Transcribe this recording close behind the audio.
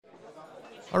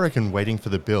I reckon waiting for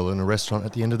the bill in a restaurant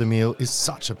at the end of the meal is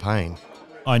such a pain.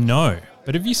 I know,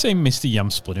 but have you seen Mr. Yum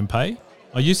Split and Pay?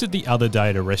 I used it the other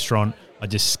day at a restaurant. I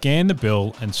just scanned the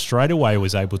bill and straight away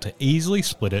was able to easily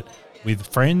split it with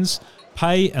friends,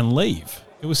 pay and leave.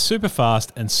 It was super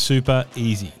fast and super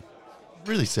easy.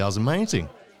 Really sounds amazing.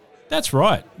 That's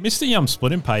right. Mr. Yum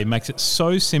Split and Pay makes it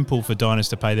so simple for diners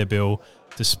to pay their bill,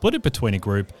 to split it between a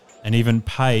group, and even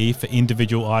pay for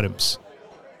individual items.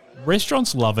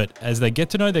 Restaurants love it as they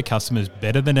get to know their customers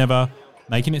better than ever,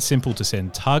 making it simple to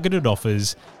send targeted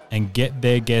offers and get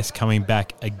their guests coming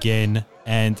back again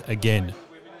and again.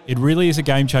 It really is a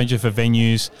game changer for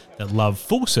venues that love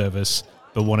full service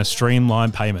but want to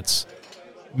streamline payments.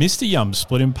 Mr. Yum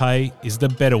Split and Pay is the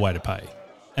better way to pay,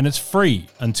 and it's free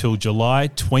until July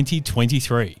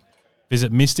 2023.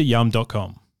 Visit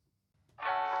mryum.com.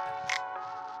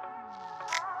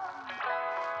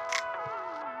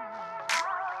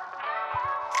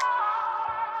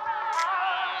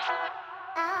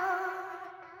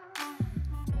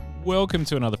 Welcome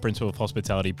to another Principle of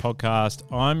Hospitality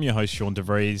podcast. I'm your host, Sean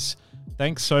DeVries.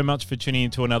 Thanks so much for tuning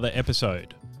into another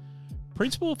episode.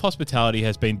 Principle of Hospitality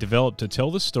has been developed to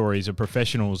tell the stories of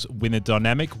professionals within the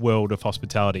dynamic world of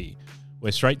hospitality.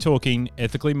 We're straight talking,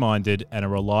 ethically minded, and a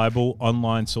reliable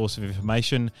online source of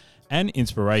information and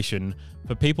inspiration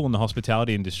for people in the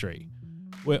hospitality industry.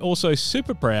 We're also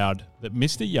super proud that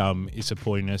Mr. Yum is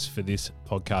supporting us for this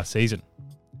podcast season.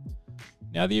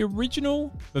 Now, the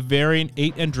original Bavarian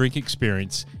eat and drink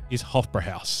experience is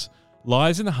Hofbrauhaus.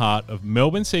 Lies in the heart of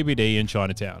Melbourne CBD and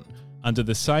Chinatown, under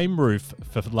the same roof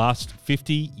for the last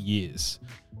 50 years.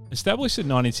 Established in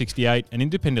 1968 and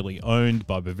independently owned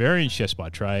by Bavarian chefs by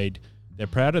trade, they're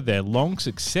proud of their long,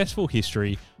 successful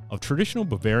history of traditional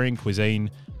Bavarian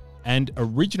cuisine and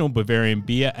original Bavarian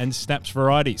beer and snaps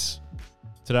varieties.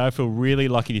 Today, I feel really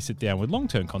lucky to sit down with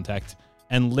long-term contact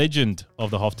and legend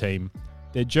of the Hof team,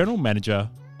 their General Manager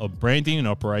of Branding and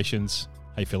Operations.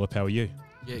 Hey, Philip, how are you?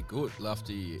 Yeah, good. Love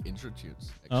the intro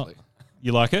tunes, actually. Oh,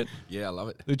 you like it? Yeah, I love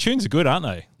it. The tunes are good, aren't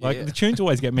they? Like, Yeah. the tunes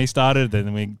always get me started, and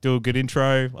then we do a good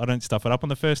intro. I don't stuff it up on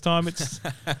the first time. It's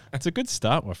a good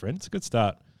start, my friend. It's a good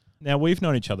start. Now, we've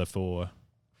known each other for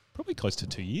probably close to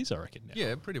 2 years, I reckon now.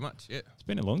 Yeah, pretty much, yeah. It's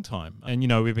been a long time. And,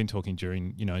 we've been talking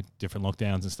during, different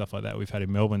lockdowns and stuff like that we've had in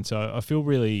Melbourne. So I feel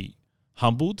really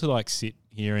humbled to sit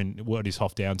here in what is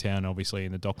Hof downtown, obviously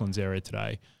in the Docklands area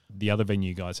today, the other venue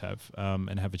you guys have,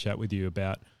 and have a chat with you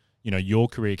about, your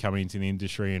career coming into the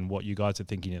industry and what you guys are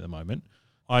thinking at the moment.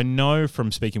 I know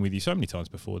from speaking with you so many times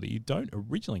before that you don't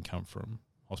originally come from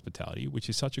hospitality, which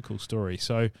is such a cool story.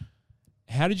 So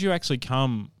how did you actually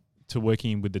come to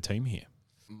working with the team here?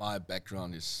 My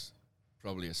background is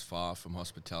probably as far from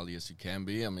hospitality as you can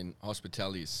be. I mean,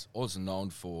 hospitality is also known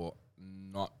for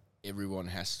not everyone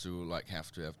has to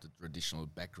have the traditional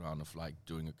background of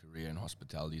doing a career in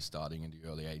hospitality starting in the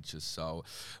early ages. So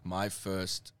my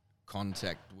first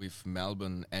contact with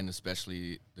Melbourne and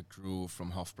especially the crew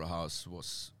from Hofbrauhaus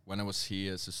was when I was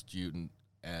here as a student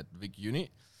at Vic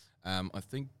Uni. I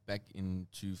think back in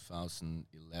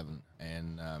 2011.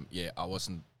 And I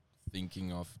wasn't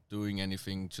thinking of doing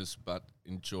anything but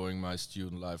enjoying my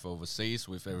student life overseas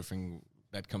with everything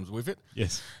that comes with it.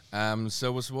 Yes. So I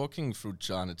was walking through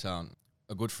Chinatown,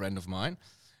 a good friend of mine,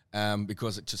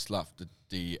 because I just loved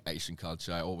the Asian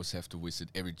culture. I always have to visit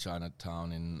every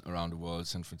Chinatown around the world,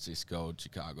 San Francisco,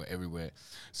 Chicago, everywhere.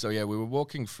 So we were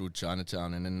walking through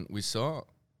Chinatown and then we saw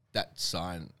that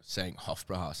sign saying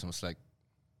Hofbrauhaus and I was like,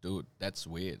 dude, that's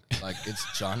weird.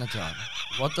 It's Chinatown.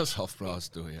 What does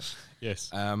Hofbrauhaus do here?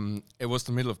 Yes. It was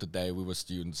the middle of the day. We were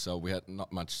students, so we had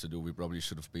not much to do. We probably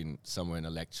should have been somewhere in a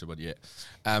lecture, but yeah.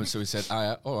 So we said,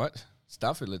 all right,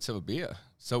 stuff it. Let's have a beer.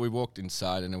 So we walked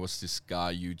inside, and there was this guy,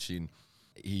 Eugene.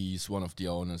 He's one of the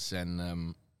owners,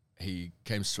 and he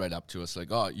came straight up to us like,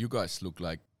 oh, you guys look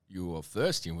like you are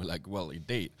thirsty. And we're like, well,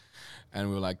 indeed. And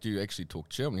we were like, do you actually talk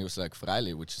German? He was like,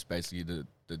 Freilich, which is basically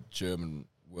the German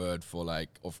word for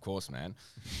of course, man.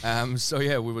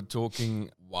 We were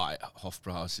talking why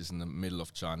Hofbrauhaus is in the middle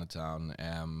of Chinatown,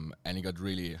 and he got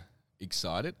really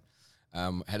excited.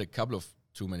 Had a couple of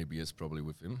too many beers probably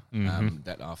with him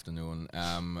that afternoon,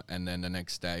 and then the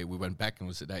next day we went back and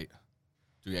we said, hey,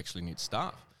 do you actually need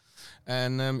staff?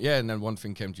 And and then one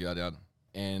thing came to the other,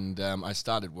 and I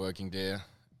started working there,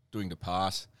 doing the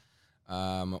pass,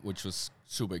 which was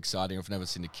super exciting. I've never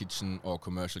seen a kitchen or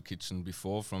commercial kitchen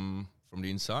before from the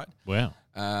inside. Wow.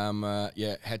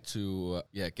 Had to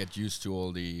get used to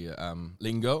all the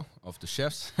lingo of the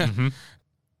chefs.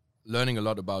 Learning a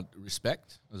lot about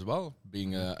respect as well,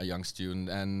 being a young student.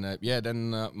 And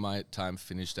then my time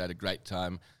finished. I had a great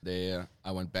time there.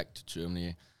 I went back to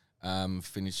Germany,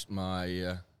 finished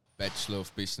my Bachelor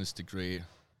of Business degree,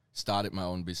 started my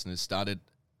own business, started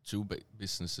two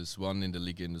businesses, one in the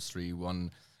league industry, one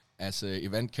as an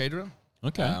event caterer.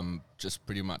 Okay. Just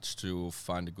pretty much to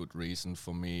find a good reason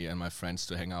for me and my friends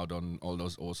to hang out on all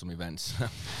those awesome events.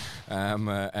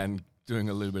 And doing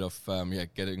a little bit of,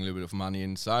 getting a little bit of money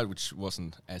inside, which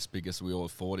wasn't as big as we all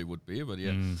thought it would be, but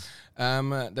yeah.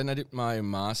 Then I did my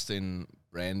master in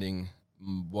branding.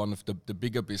 One of the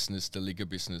bigger business, the league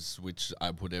business, which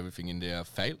I put everything in there,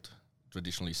 failed.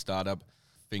 Traditionally startup.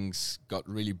 Things got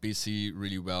really busy,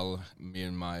 really well. Me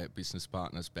and my business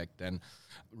partners back then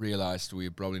realized we're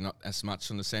probably not as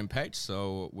much on the same page,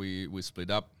 so we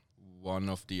split up. One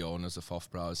of the owners of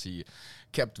Hofbrauhaus, he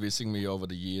kept visiting me over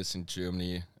the years in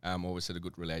Germany. Always had a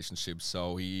good relationship,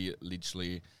 so he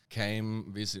literally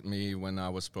came visit me when I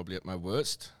was probably at my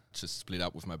worst. Just split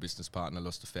up with my business partner,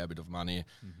 lost a fair bit of money.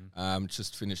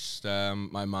 Just finished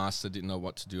my master, didn't know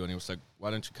what to do, and he was like, "Why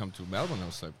don't you come to Melbourne?" I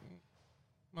was like,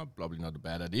 well, probably not a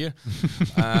bad idea.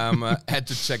 I had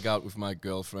to check out with my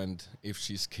girlfriend if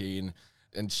she's keen.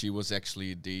 And she was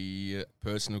actually the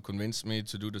person who convinced me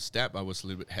to do the step. I was a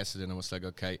little bit hesitant. I was like,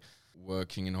 okay,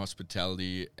 working in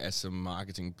hospitality as a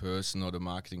marketing person or the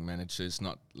marketing manager is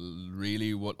not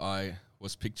really what I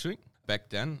was picturing back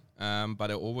then.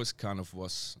 But I always kind of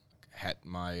had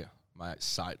my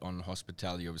sight on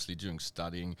hospitality, obviously during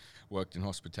studying, worked in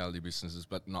hospitality businesses,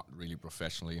 but not really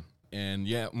professionally. And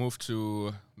moved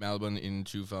to Melbourne in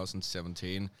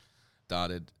 2017,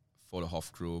 started for the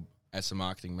HOF Group as a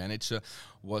marketing manager.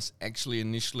 Was actually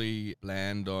initially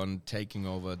planned on taking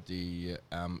over the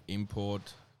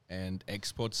import and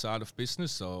export side of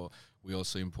business. So we're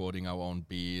also importing our own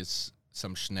beers,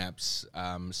 some schnapps,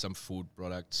 some food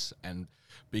products, and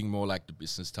being more like the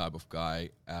business type of guy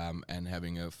and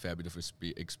having a fair bit of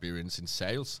experience in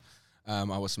sales.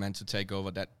 I was meant to take over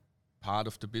that part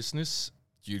of the business.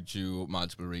 Due to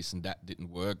multiple reasons, that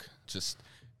didn't work. Just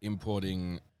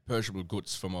importing perishable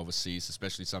goods from overseas,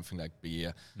 especially something like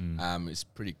beer, is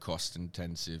pretty cost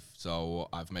intensive. So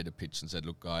I've made a pitch and said,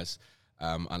 look, guys,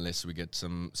 unless we get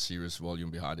some serious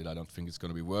volume behind it, I don't think it's going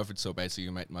to be worth it. So basically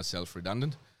I made myself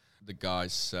redundant. The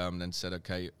guys then said,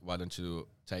 okay, why don't you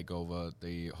take over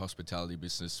the hospitality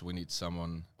business? We need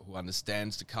someone who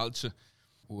understands the culture,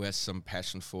 who has some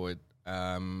passion for it.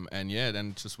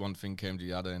 Then just one thing came to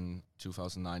the other. In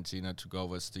 2019, I took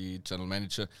over as the general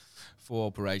manager for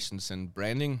operations and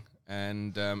branding,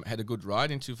 and had a good ride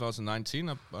in 2019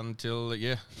 up until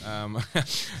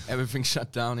everything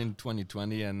shut down in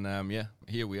 2020. And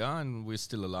here we are, and we're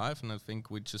still alive. And I think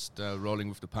we're just rolling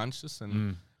with the punches.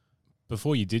 And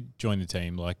before you did join the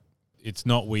team, like, it's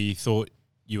not where you thought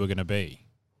you were going to be.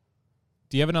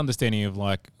 Do you have an understanding of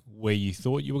like where you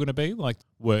thought you were going to be? Like,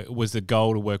 was the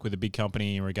goal to work with a big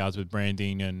company in regards with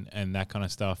branding and that kind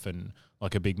of stuff, and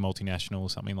like a big multinational or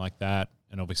something like that,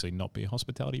 and obviously not be a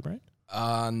hospitality brand?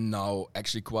 No,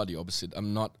 actually quite the opposite.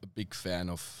 I'm not a big fan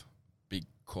of big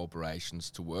corporations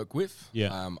to work with.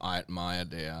 Yeah. I admire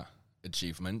their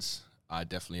achievements. I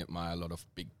definitely admire a lot of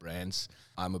big brands.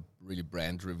 I'm a really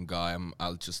brand-driven guy.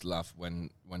 I'll just love when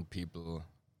people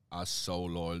are so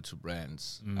loyal to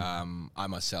brands. I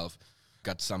myself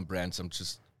got some brands I'm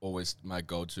just always my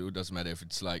go-to. Doesn't matter if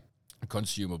it's like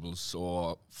consumables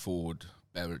or food,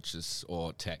 beverages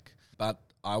or tech. But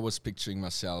I was picturing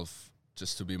myself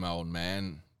just to be my own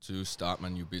man, to start my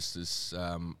new business.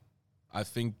 I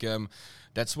think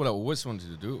that's what I always wanted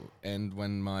to do. And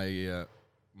when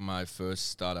my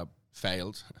first startup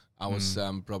failed, I was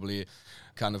probably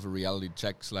kind of a reality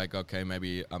check, like, okay,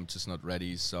 maybe I'm just not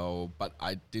ready. So, but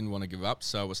I didn't want to give up.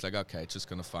 So I was like, okay, just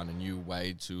going to find a new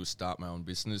way to start my own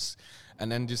business.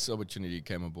 And then this opportunity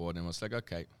came aboard and I was like,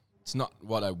 okay, it's not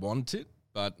what I wanted,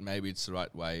 but maybe it's the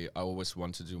right way. I always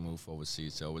wanted to move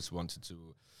overseas. I always wanted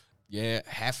to,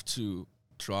 have to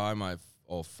try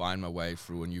or find my way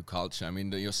through a new culture. I mean,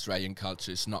 the Australian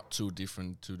culture is not too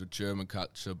different to the German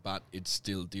culture, but it's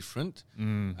still different.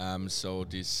 So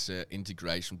this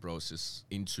integration process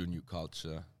into new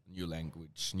culture, new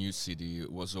language, new city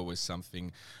was always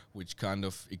something which kind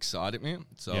of excited me.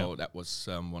 So that was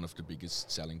one of the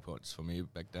biggest selling points for me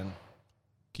back then.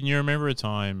 Can you remember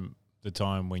the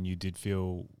time when you did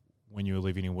feel, when you were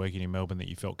living and working in Melbourne, that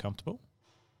you felt comfortable?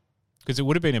 Because it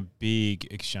would have been a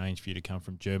big exchange for you to come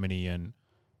from Germany and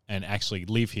actually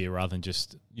live here rather than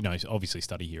just, obviously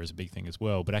study here is a big thing as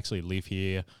well, but actually live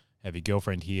here, have your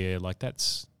girlfriend here, like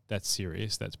that's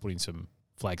serious. That's putting some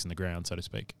flags in the ground, so to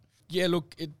speak. Yeah,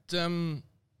 look,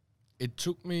 it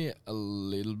took me a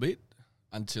little bit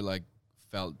until I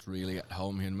felt really at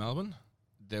home here in Melbourne.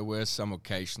 There were some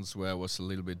occasions where I was a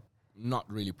little bit not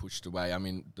really pushed away. I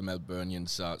mean, the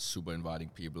Melburnians are super inviting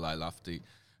people. I love the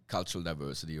cultural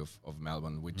diversity of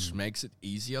Melbourne, which makes it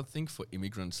easier, I think, for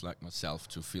immigrants like myself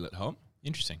to feel at home.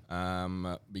 Interesting.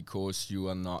 Because you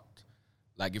are not,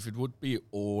 like if it would be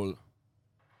all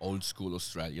old school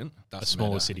Australian, A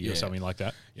smaller city or something like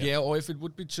that. Yeah, or if it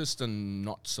would be just a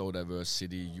not so diverse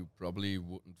city, you probably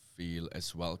wouldn't feel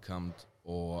as welcomed,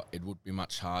 or it would be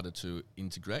much harder to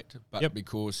integrate. But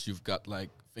because you've got like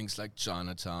things like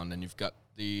Chinatown, then you've got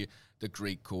the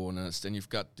Greek corners, then you've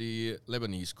got the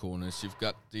Lebanese corners, you've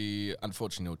got the,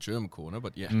 unfortunately, no German corner,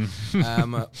 but yeah.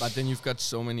 But then you've got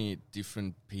so many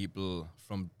different people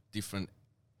from different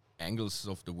angles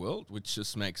of the world, which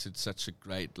just makes it such a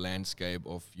great landscape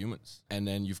of humans. And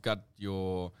then you've got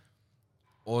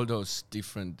all those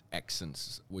different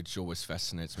accents, which always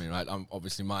fascinates me, right?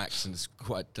 Obviously my accent is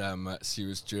quite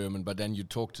serious German, but then you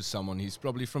talk to someone, he's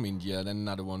probably from India, then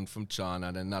another one from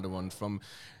China, then another one from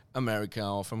America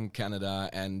or from Canada,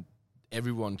 and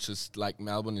everyone just, like,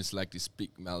 Melbourne is like this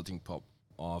big melting pot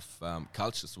of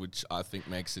cultures, which I think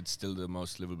makes it still the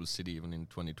most livable city even in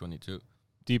 2022.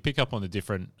 Do you pick up on the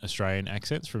different Australian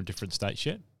accents from different states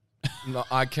yet? No,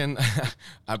 I can.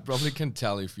 I probably can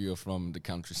tell if you're from the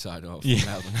countryside or from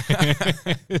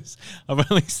Melbourne.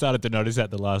 I've only started to notice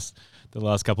that the last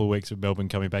couple of weeks of Melbourne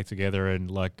coming back together, and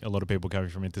like a lot of people coming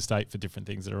from interstate for different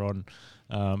things that are on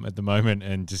at the moment,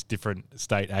 and just different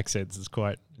state accents. It's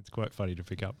quite funny to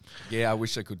pick up. Yeah, I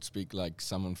wish I could speak like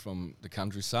someone from the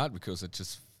countryside, because I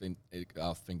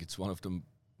think it's one of the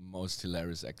most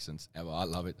hilarious accents ever. I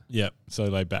love it. Yeah, so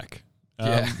laid back.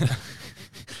 Yeah.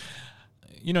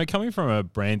 You know, coming from a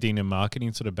branding and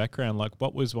marketing sort of background, like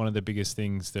what was one of the biggest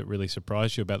things that really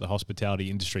surprised you about the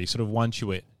hospitality industry? Sort of once you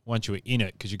were in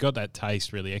it, because you got that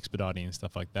taste, really expediting and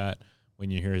stuff like that when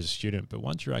you're here as a student. But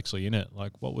once you're actually in it,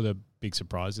 like what were the big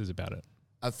surprises about it?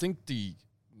 I think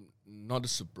not a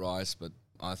surprise, but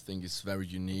I think it's very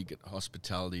unique at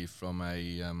hospitality from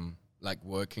a like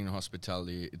working in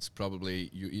hospitality. It's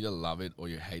probably you either love it or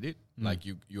you hate it. Like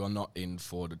you are not in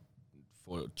for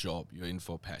a job, you're in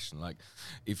for passion. Like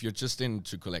if you're just in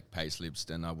to collect pay slips,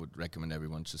 then I would recommend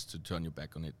everyone just to turn your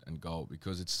back on it and go,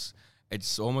 because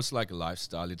it's almost like a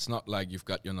lifestyle. It's not like you've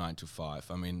got your 9 to 5.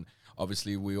 I mean,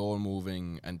 obviously we're all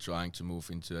moving and trying to move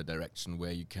into a direction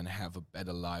where you can have a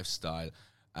better lifestyle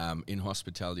in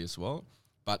hospitality as well,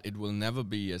 but it will never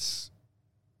be as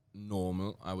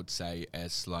normal, I would say,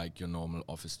 as like your normal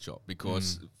office job,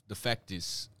 because the fact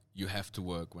is you have to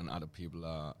work when other people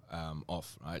are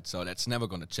off, right? So that's never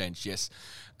going to change. Yes,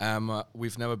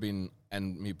 we've never been,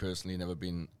 and me personally, never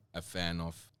been a fan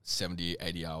of 70,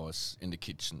 80 hours in the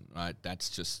kitchen, right? That's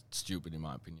just stupid in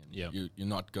my opinion. Yeah. You're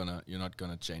not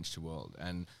gonna change the world,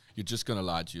 and you're just gonna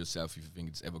lie to yourself if you think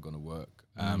it's ever gonna work.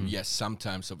 Yes,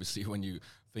 sometimes obviously when you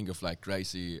think of like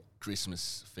crazy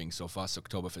Christmas things of us,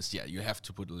 Oktoberfest, yeah, you have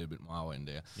to put a little bit more hour in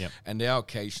there. Yep. And there are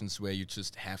occasions where you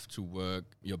just have to work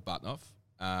your butt off.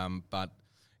 But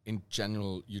in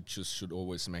general, you just should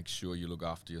always make sure you look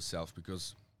after yourself,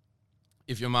 because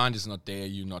if your mind is not there,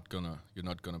 you're not gonna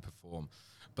perform.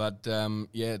 But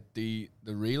the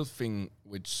real thing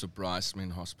which surprised me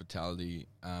in hospitality,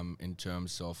 in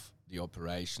terms of the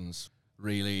operations,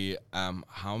 really,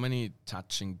 how many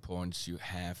touching points you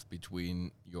have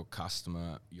between your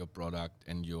customer, your product,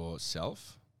 and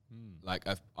yourself. Like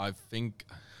I think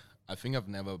I've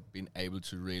never been able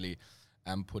to really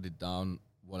put it down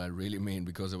what I really mean,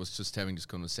 because I was just having this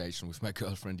conversation with my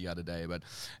girlfriend the other day. But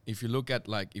if you look at,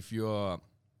 like, if you're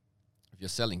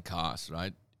selling cars,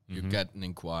 right? You get an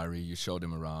inquiry, you show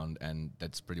them around, and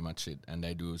that's pretty much it. And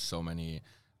they do so many,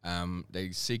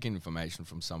 they seek information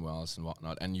from somewhere else and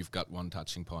whatnot. And you've got one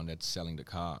touching point, that's selling the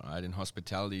car, right? In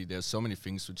hospitality, there's so many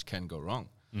things which can go wrong.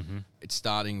 It's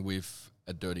starting with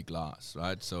a dirty glass,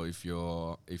 right? So if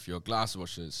your glass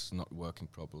washer is not working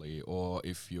properly, or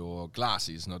if your glass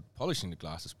is not polishing the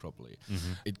glasses properly,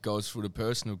 it goes through the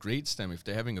person who greets them. If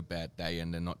they're having a bad day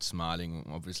and they're not smiling,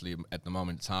 obviously at the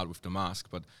moment it's hard with the mask,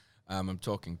 but I'm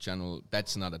talking general,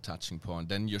 that's another touching point.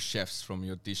 Then your chefs, from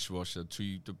your dishwasher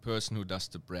to the person who does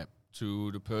the prep,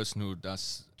 to the person who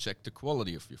does check the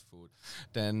quality of your food,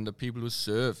 then the people who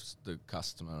serves the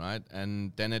customer, right?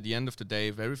 And then at the end of the day,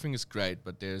 if everything is great,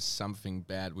 but there's something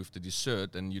bad with the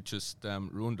dessert, then you just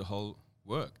ruin the whole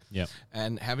work. Yeah.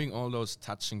 And having all those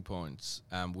touching points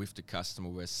with the customer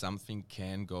where something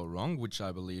can go wrong, which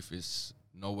I believe is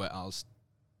nowhere else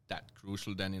that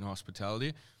crucial than in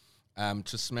hospitality,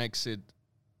 just makes it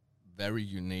very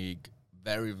unique,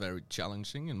 very, very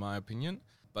challenging in my opinion.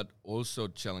 But also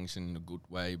challenging in a good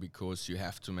way, because you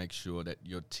have to make sure that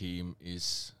your team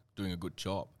is doing a good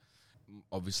job.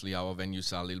 Obviously, our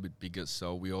venues are a little bit bigger,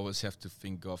 so we always have to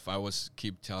think of, I always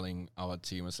keep telling our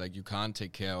team, it's like, you can't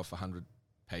take care of 100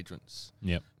 patrons.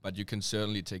 Yep. But you can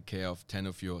certainly take care of 10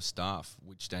 of your staff,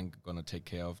 which then going to take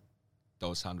care of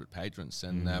those 100 patrons.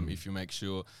 And if you make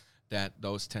sure that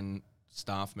those 10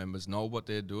 staff members know what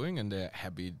they're doing and they're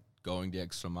happy going the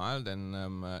extra mile, then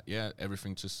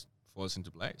everything just falls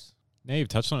into place. Now you've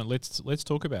touched on it, let's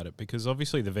talk about it, because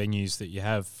obviously the venues that you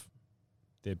have,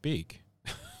 they're big.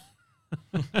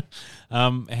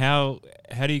 How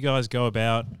do you guys go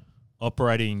about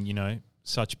operating,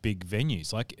 such big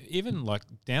venues? Like even like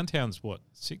downtown's what,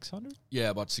 600? Yeah,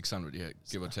 about 600,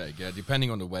 give or take. Yeah, depending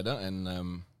on the weather. And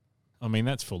I mean,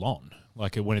 that's full on.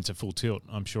 Like when it's a full tilt,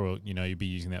 I'm sure, you'd be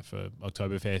using that for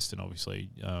Oktoberfest, and obviously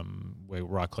we're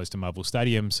right close to Marvel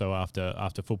Stadium. So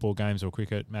after football games or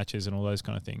cricket matches and all those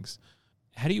kind of things,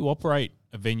 how do you operate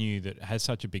a venue that has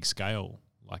such a big scale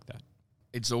like that?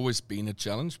 It's always been a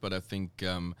challenge, but I think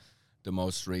the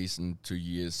most recent 2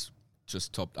 years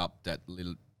just topped up that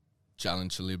little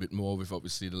challenge a little bit more with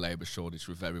obviously the labour shortage,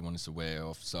 which everyone is aware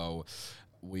of. So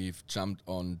we've jumped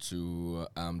on to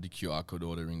the QR code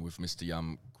ordering with Mr.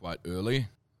 Yum quite early.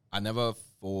 I never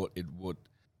thought it would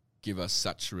give us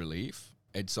such relief.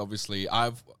 It's obviously,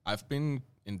 I've been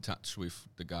in touch with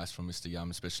the guys from Mr.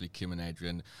 Yum, especially Kim and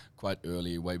Adrian, quite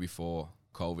early, way before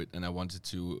COVID, and I wanted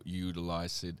to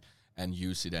utilize it and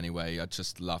use it anyway. I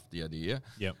just loved the idea.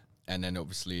 Yep. And then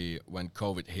obviously when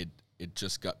COVID hit, it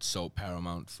just got so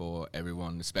paramount for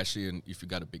everyone, especially if you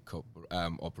got a big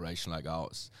operation like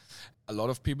ours. A lot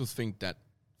of people think that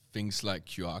things like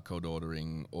QR code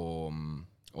ordering or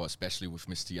especially with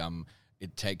Mr. Yum,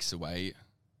 it takes away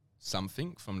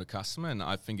something from the customer, and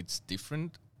I think it's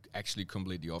different. Actually,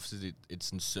 completely opposite.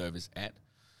 It's a service add.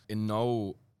 In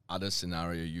no other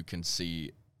scenario you can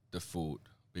see the food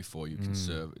before you can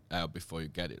serve it, before you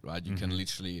get it, right? You can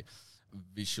literally,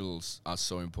 visuals are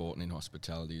so important in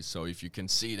hospitality. So if you can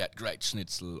see that great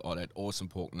schnitzel or that awesome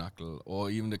pork knuckle or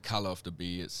even the color of the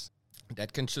beers,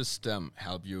 that can just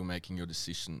help you making your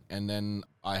decision. And then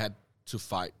I had to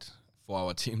fight for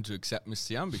our team to accept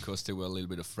Mr. Yum because they were a little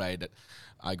bit afraid that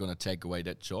I'm going to take away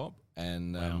that job.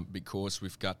 And because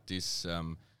we've got this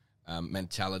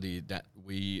mentality that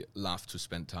we love to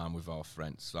spend time with our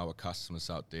friends, our customers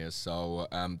out there. So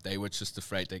they were just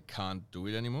afraid they can't do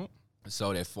it anymore.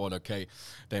 So they thought, okay,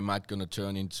 they might going to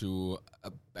turn into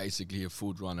basically a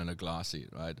food run and a glassy,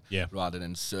 right? Yeah. Rather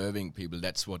than serving people.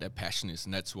 That's what their passion is,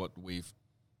 and that's what we've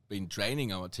been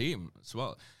training our team as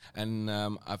well. And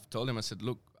I've told him, I said,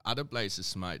 look, other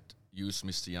places might use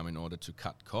Mr. Yum in order to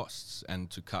cut costs and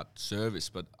to cut service,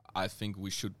 but I think we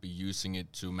should be using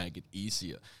it to make it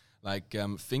easier. Like,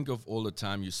 think of all the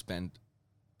time you spend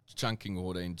chunking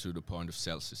order into the point of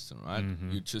sale system, right?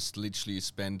 You just literally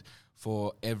spend,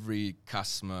 for every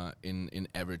customer in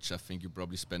average, I think you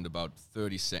probably spend about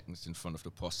 30 seconds in front of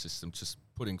the POS system just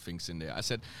putting things in there. I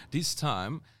said, this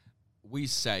time we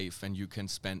save and you can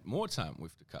spend more time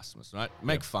with the customers, right?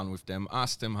 Make fun with them,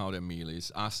 ask them how their meal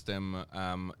is, ask them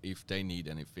if they need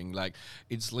anything. Like,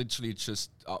 it's literally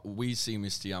just, we see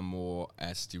Mr. Yum more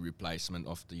as the replacement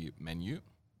of the menu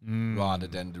rather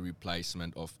than the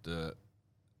replacement of the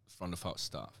front of house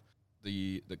staff.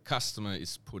 The customer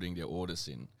is putting their orders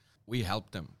in. We help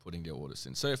them putting their orders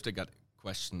in. So if they got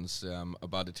questions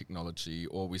about the technology,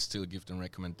 or we still give them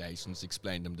recommendations,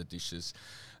 explain them the dishes.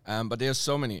 But there's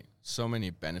so many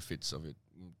benefits of it.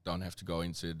 Don't have to go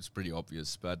into it. It's pretty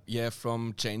obvious. But yeah,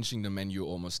 from changing the menu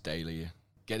almost daily,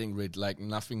 getting rid, like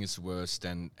nothing is worse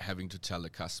than having to tell the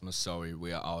customer, sorry,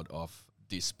 we are out of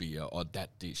this beer or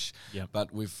that dish. Yep.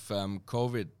 But with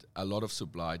COVID, a lot of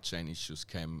supply chain issues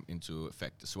came into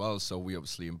effect as well. So we're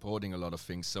obviously importing a lot of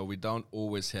things. So we don't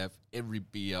always have every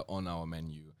beer on our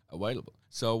menu available.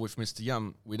 So with Mr.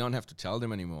 Yum, we don't have to tell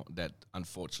them anymore that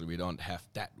unfortunately we don't have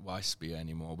that Weiss beer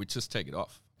anymore. We just take it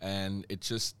off. And it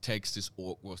just takes this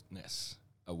awkwardness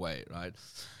away, right?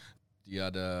 The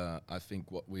other, I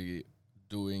think what we're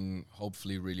doing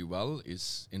hopefully really well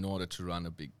is, in order to run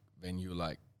a big venue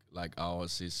like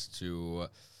ours, is to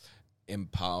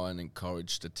empower and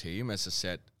encourage the team. As I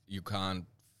said, you can't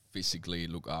physically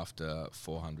look after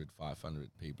 400, 500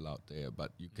 people out there,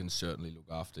 but you can certainly look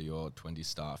after your 20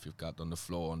 staff you've got on the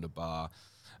floor, on the bar.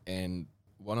 And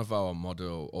one of our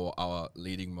motto, or our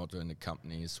leading motto in the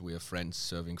company, is we're friends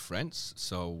serving friends.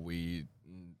 So we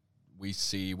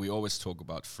always talk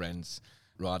about friends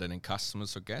rather than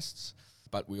customers or guests,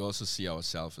 but we also see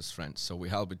ourselves as friends. So we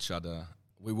help each other.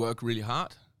 We work really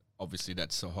hard. Obviously,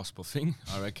 that's a hospital thing,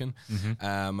 I reckon.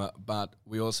 But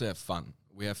we also have fun.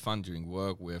 We have fun during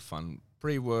work. We have fun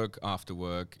pre-work, after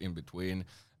work, in between.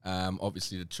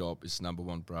 Obviously, the job is number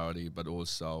one priority, but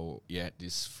also,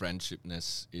 this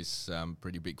friendshipness is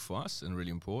pretty big for us and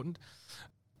really important.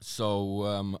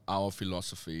 So our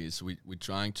philosophy is we're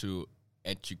trying to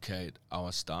educate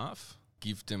our staff,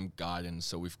 give them guidance.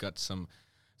 So we've got some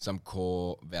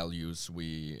core values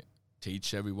we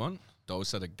teach everyone.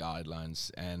 Those are the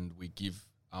guidelines, and we give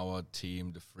our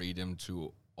team the freedom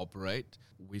to operate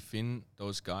within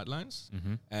those guidelines.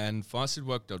 And for us, it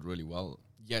worked out really well.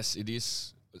 Yes, it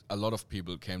is. A lot of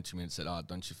people came to me and said,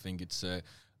 don't you think it's a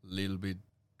little bit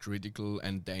critical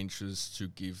and dangerous to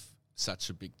give such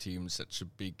a big team such a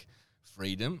big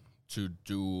freedom to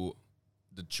do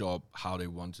the job how they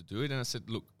want to do it? And I said,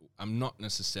 look, I'm not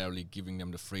necessarily giving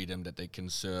them the freedom that they can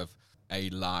serve a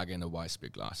lager in a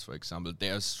Weissbier glass, for example.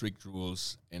 There are strict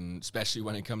rules, and especially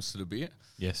when it comes to the beer.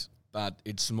 Yes. But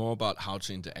it's more about how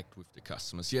to interact with the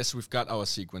customers. Yes, we've got our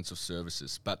sequence of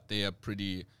services, but they are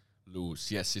pretty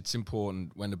loose. Yes, it's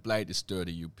important. When the blade is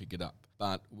dirty, you pick it up.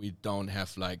 But we don't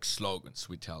have like slogans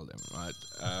we tell them, right?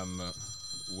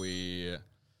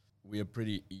 We are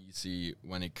pretty easy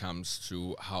when it comes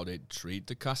to how they treat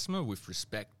the customer with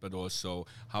respect, but also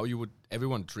how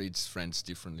everyone treats friends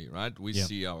differently, right? We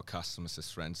see our customers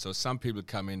as friends. So some people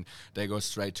come in, they go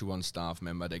straight to one staff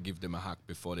member, they give them a hug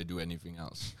before they do anything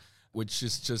else, which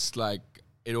is just like,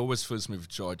 it always fills me with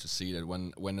joy to see that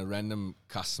when a random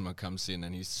customer comes in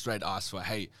and he straight asks for,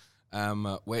 hey,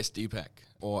 where's Deepak?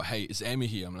 Or, hey, is Amy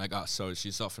here? I'm like, sorry,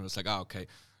 she's off. And it's like, okay,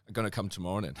 I'm going to come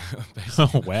tomorrow then.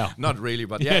 Oh, wow. Not really,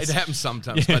 but it happens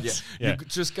sometimes. But you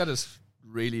just got a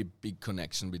really big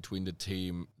connection between the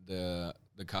team, the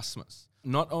customers.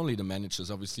 Not only the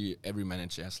managers, obviously every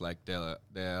manager has like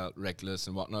their regulars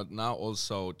and whatnot. Now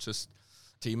also just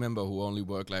team member who only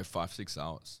work like 5-6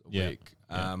 hours a week.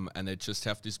 And they just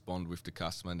have this bond with the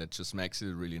customer, and that just makes it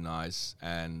a really nice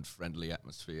and friendly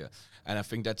atmosphere. And I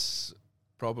think that's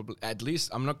probably, at least,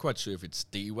 I'm not quite sure if it's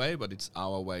the way, but it's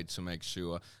our way to make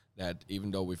sure that even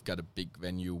though we've got a big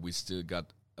venue, we still got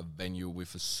a venue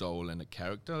with a soul and a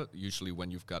character. Usually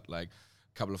when you've got like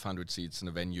a couple of hundred seats in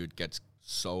a venue, it gets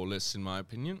soulless, in my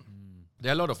opinion.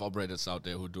 There are a lot of operators out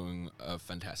there who are doing a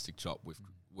fantastic job with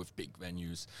big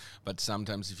venues. But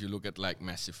sometimes if you look at like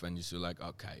massive venues, you're like,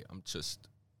 okay, I'm just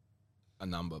a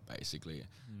number basically.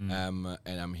 And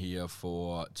I'm here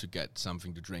to get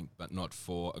something to drink, but not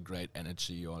for a great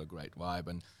energy or a great vibe.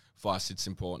 And for us, it's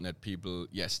important that people,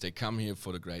 yes, they come here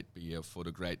for the great beer, for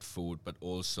the great food, but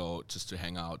also just to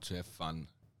hang out, to have fun.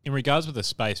 In regards with the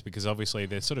space, because obviously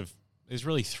there's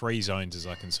really 3 zones as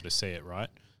I can sort of see it, right?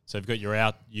 So you've got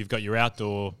your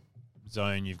outdoor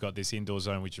zone, you've got this indoor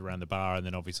zone which is around the bar, and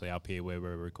then obviously up here where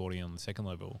we're recording on the second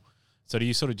level. So do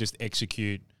you sort of just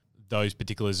execute those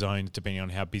particular zones depending on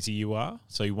how busy you are?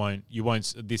 So you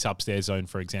won't this upstairs zone,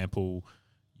 for example,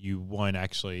 you won't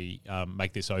actually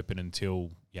make this open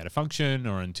until you had a function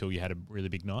or until you had a really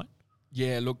big night?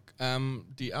 Yeah, look,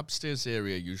 the upstairs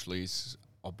area usually is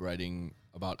operating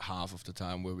about half of the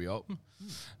time where we open.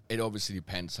 It obviously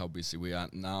depends how busy we are.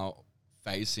 Now,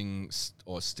 facing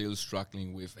or still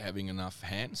struggling with having enough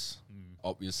hands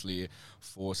obviously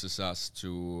forces us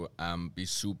to be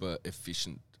super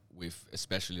efficient with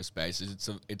especially the spaces.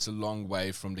 It's a long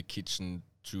way from the kitchen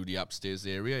to the upstairs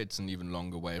area. It's an even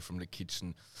longer way from the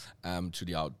kitchen to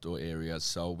the outdoor area.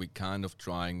 So we're kind of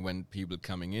trying, when people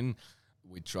coming in,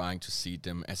 we're trying to seat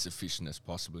them as efficient as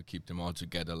possible, keep them all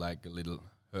together like a little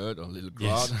herd or a little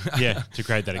crowd. Yes. To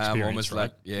create that experience, almost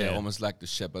right? Almost like the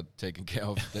shepherd taking care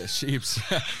of the sheep,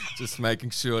 just making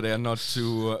sure they're not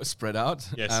too spread out.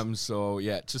 Yes.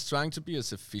 Just trying to be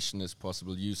as efficient as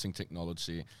possible using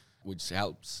technology, which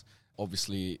helps.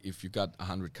 Obviously, if you got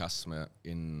 100 customer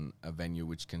in a venue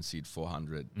which can seat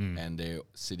 400 and they're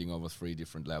sitting over 3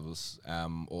 different levels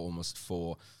or almost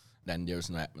 4, then there's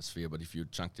no atmosphere. But if you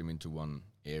chunk them into one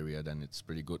area, then it's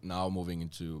pretty good. Now moving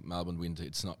into Melbourne winter,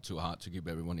 it's not too hard to keep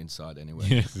everyone inside anyway.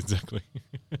 Yes, exactly.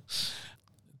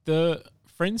 The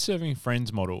friends serving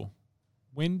friends model,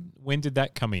 when did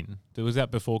that come in? Was that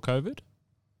before COVID?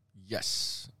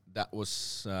 Yes, that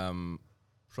was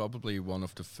probably one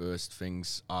of the first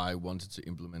things I wanted to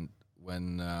implement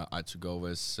when I took over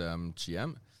as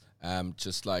GM.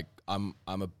 Just like I'm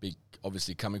a big,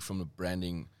 obviously coming from a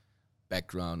branding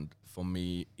background, for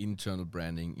me, internal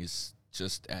branding is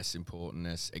just as important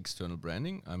as external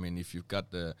branding. I mean, if you've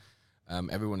got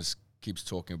everyone keeps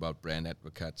talking about brand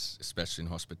advocates, especially in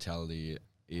hospitality,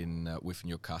 within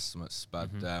your customers, but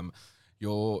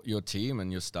your team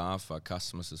and your staff are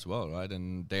customers as well, right?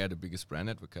 And they are the biggest brand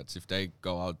advocates. If they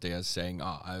go out there saying,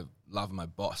 I love my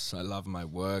boss, I love my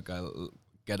work, I'll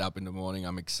get up in the morning,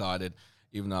 I'm excited,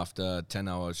 even after a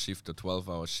 10-hour shift or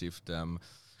 12-hour shift,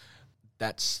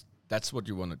 that's what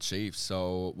you want to achieve.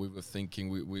 So we were thinking,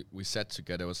 we sat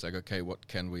together, it was like, okay,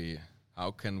 how how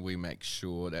can we make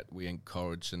sure that we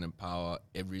encourage and empower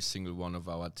every single one of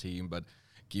our team, but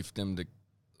give them the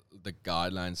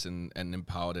guidelines and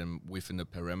empower them within the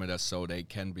perimeter so they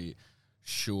can be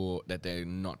sure that they're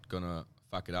not gonna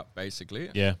fuck it up, basically.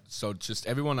 Yeah. So just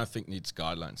everyone, I think, needs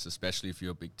guidelines, especially if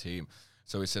you're a big team.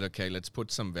 So we said, okay, let's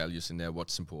put some values in there,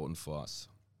 what's important for us.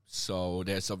 So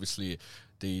there's obviously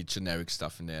the generic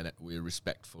stuff in there that we're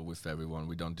respectful with everyone.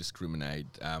 We don't discriminate.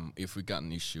 If we got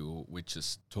an issue, we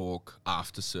just talk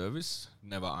after service,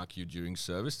 never argue during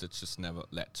service. That's just never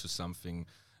led to something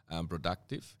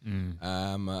productive.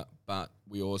 But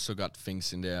we also got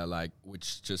things in there like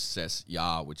which just says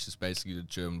ja, which is basically the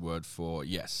German word for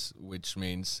yes, which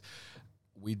means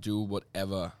we do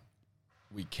whatever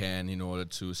we can in order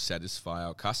to satisfy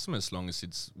our customers as long as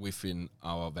it's within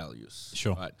our values.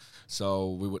 Sure. Right.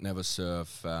 So we would never serve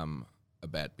a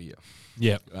bad beer.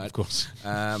 Yeah, right? of course.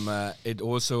 It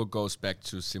also goes back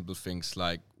to simple things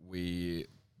like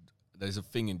there's a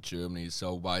thing in Germany,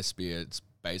 so Weissbier, it's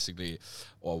basically,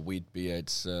 or wheat beer,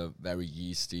 it's a very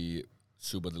yeasty,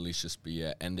 super delicious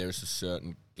beer, and there's a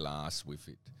certain glass with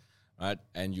it, right?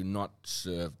 And you not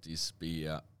serve this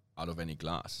beer out of any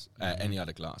glass, any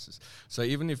other glasses. So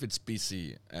even if it's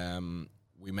busy,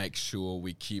 we make sure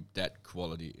we keep that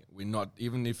quality. We're not,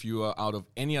 even if you are out of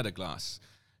any other glass,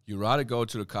 you rather go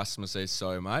to the customer and say,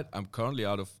 sorry, mate, I'm currently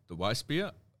out of the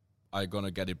Weissbier. I'm going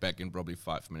to get it back in probably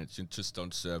 5 minutes. You just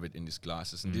don't serve it in these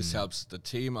glasses. And this helps the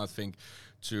team, I think,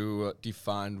 to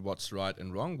define what's right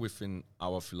and wrong within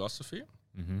our philosophy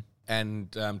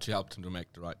and to help them to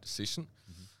make the right decision.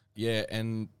 Yeah,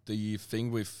 and the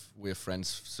thing with we're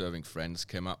friends serving friends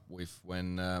came up with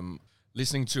when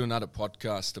listening to another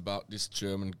podcast about this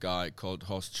German guy called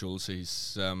Horst Schulze.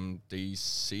 He's the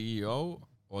CEO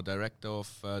or director of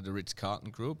the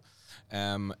Ritz-Carlton Group.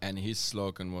 And his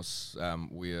slogan was,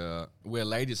 we're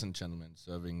ladies and gentlemen,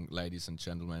 serving ladies and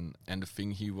gentlemen. And the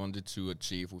thing he wanted to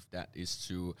achieve with that is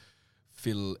to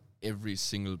fill every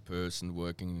single person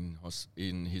working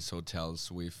in his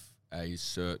hotels with a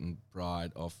certain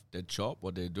pride of their job,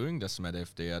 what they're doing. Doesn't matter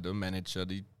if they are the manager,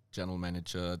 the general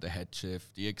manager, the head chef,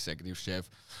 the executive chef,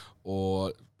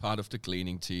 or part of the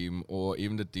cleaning team, or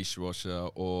even the dishwasher,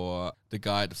 or the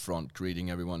guy at the front greeting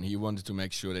everyone. He wanted to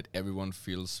make sure that everyone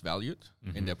feels valued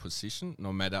in their position,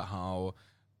 no matter how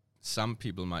some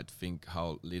people might think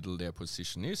how little their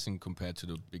position is in compared to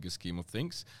the bigger scheme of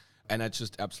things. And I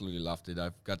just absolutely loved it.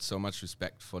 I've got so much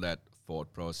respect for that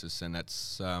thought process, and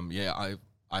that's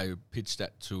I pitched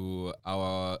that to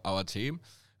our team.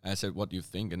 I said, what do you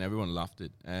think? And everyone loved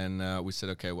it. And we said,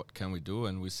 okay, what can we do?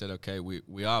 And we said, okay,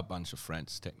 we are a bunch of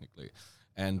friends, technically.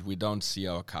 And we don't see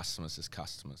our customers as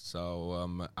customers.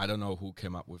 So I don't know who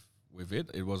came up with it.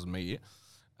 It wasn't me.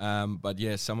 But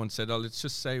yeah, someone said, oh, let's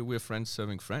just say we're friends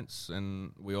serving friends.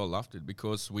 And we all loved it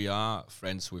because we are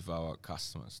friends with our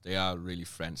customers. They are really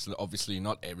friends. Obviously,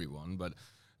 not everyone, but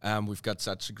we've got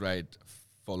such a great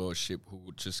followership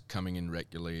who just coming in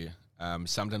regularly,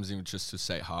 sometimes even just to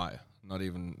say hi, not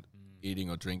even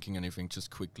eating or drinking anything, just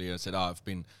quickly. I said, I've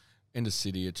been in the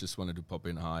city, I just wanted to pop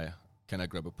in, hi, can I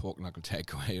grab a pork knuckle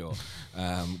takeaway, or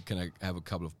can I have a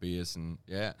couple of beers? And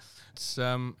yeah,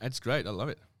 it's great, I love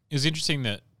it. It was interesting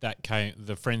that came,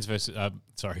 the friends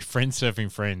serving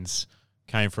friends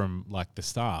came from like the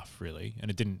staff, really,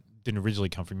 and it didn't originally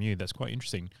come from you. That's quite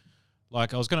interesting.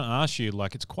 Like, I was going to ask you,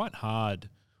 like, it's quite hard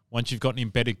once you've got an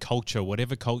embedded culture,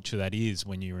 whatever culture that is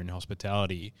when you're in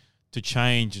hospitality, to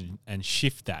change and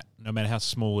shift that, no matter how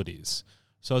small it is.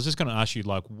 So I was just going to ask you,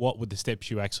 like, what were the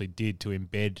steps you actually did to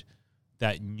embed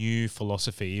that new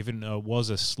philosophy, even though it was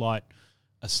a slight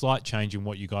change in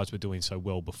what you guys were doing so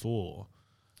well before,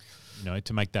 you know,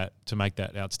 to make that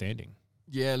outstanding?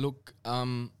 Yeah, look,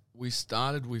 we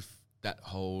started with that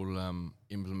whole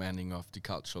implementing of the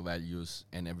cultural values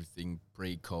and everything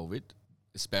pre-COVID.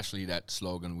 Especially that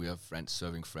slogan, we are friends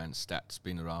serving friends, that's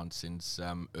been around since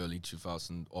early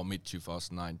 2000 or mid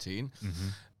 2019.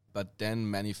 But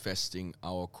then manifesting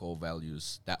our core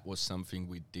values, that was something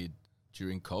we did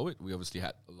during COVID. We obviously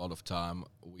had a lot of time.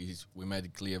 We made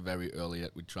it clear very early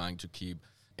that we're trying to keep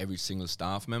every single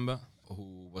staff member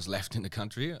who was left in the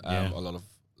country. A lot of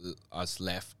us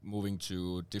left, moving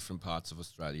to different parts of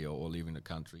Australia or leaving the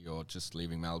country or just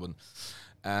leaving Melbourne.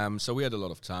 So we had a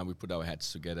lot of time. We put our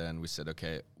heads together and we said,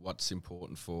 okay, what's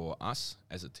important for us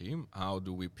as a team? How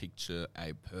do we picture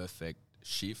a perfect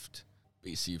shift?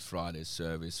 Busy Friday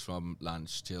service from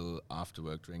lunch till after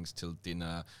work drinks, till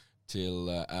dinner, till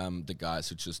the guys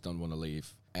who just don't want to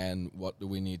leave. And what do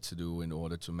we need to do in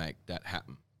order to make that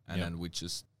happen? And then we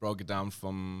just broke it down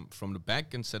from the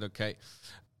back and said, okay,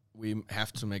 we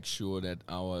have to make sure that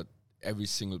every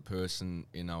single person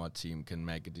in our team can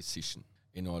make a decision.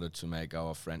 in order to make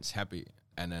our friends happy.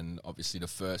 And then obviously the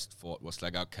first thought was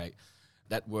like, okay,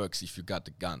 that works if you got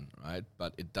the gun, right?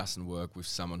 But it doesn't work with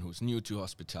someone who's new to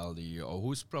hospitality or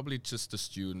who's probably just a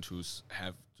student who's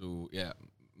have to,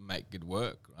 make it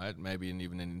work, right? Maybe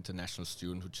even an international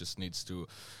student who just needs to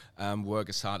work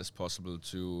as hard as possible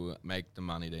to make the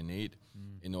money they need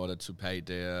in order to pay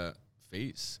their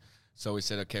fees. So we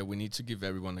said, okay, we need to give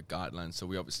everyone a guideline. So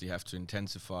we obviously have to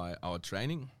intensify our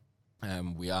training.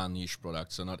 We are a niche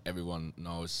product, so not everyone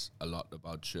knows a lot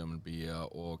about German beer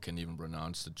or can even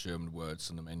pronounce the German words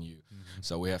on the menu.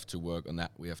 So we have to work on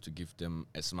that. We have to give them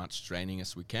as much training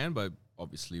as we can by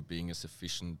obviously being as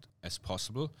efficient as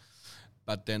possible,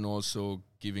 but then also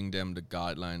giving them the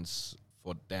guidelines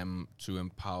for them to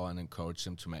empower and encourage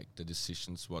them to make the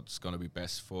decisions what's going to be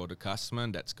best for the customer,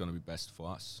 and that's going to be best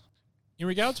for us. In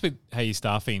regards with how you're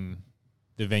staffing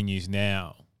the venues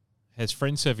now, has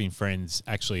Friends Serving Friends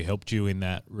actually helped you in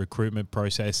that recruitment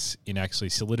process in actually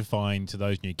solidifying to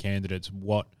those new candidates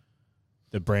what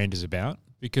the brand is about?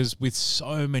 Because with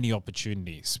so many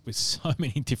opportunities, with so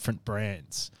many different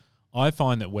brands, I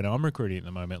find that when I'm recruiting at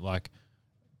the moment, like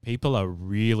people are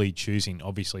really choosing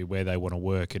obviously where they want to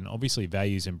work, and obviously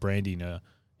values and branding are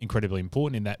incredibly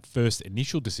important in that first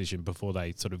initial decision before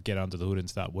they sort of get under the hood and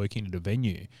start working at a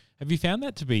venue. Have you found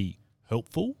that to be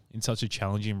helpful in such a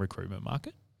challenging recruitment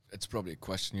market? It's probably a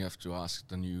question you have to ask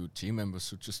the new team members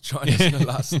who just joined us in the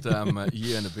last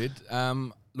year and a bit.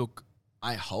 Look,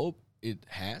 I hope it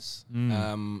has.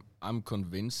 I'm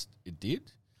convinced it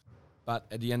did. But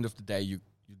at the end of the day, you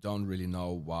don't really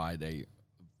know why they...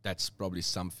 That's probably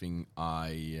something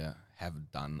I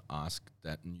haven't done. Ask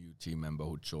that new team member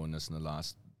who joined us in the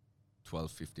last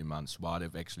 12, 15 months why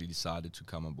they've actually decided to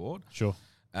come on board. Sure.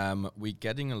 We're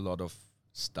getting a lot of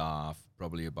staff,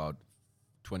 probably about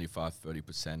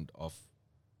 25-30% of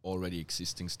already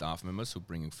existing staff members who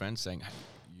bringing friends saying, hey,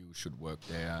 you should work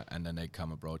there, and then they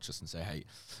come approach us and say, hey,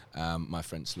 my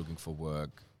friend's looking for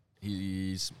work.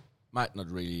 He's might not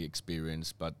really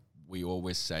experienced, but we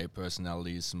always say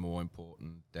personality is more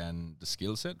important than the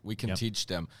skill set. We can teach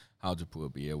them how to pour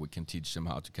beer. We can teach them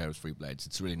how to carry 3 blades.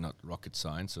 It's really not rocket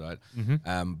science, right?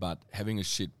 But having a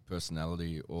shit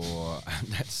personality, or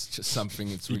that's just something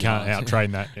it's really you can't hard.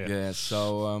 out-train that.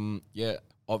 So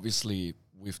obviously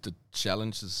with the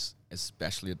challenges,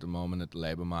 especially at the moment at the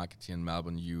labour market here in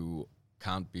Melbourne, you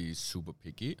can't be super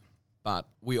picky. But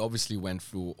we obviously went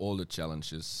through all the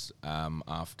challenges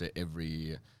after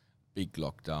every big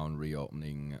lockdown,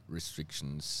 reopening,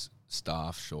 restrictions,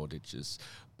 staff shortages.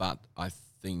 But I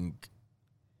think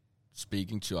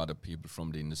speaking to other people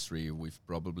from the industry, we've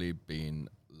probably been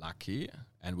lucky,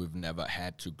 and we've never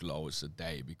had to close a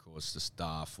day because the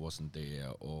staff wasn't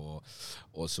there, or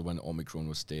also when Omicron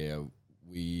was there,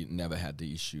 we never had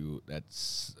the issue that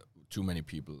too many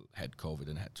people had COVID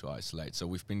and had to isolate. So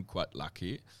we've been quite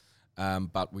lucky.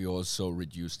 But we also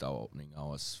reduced our opening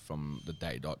hours from the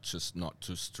day dot, just not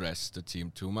to stress the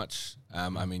team too much.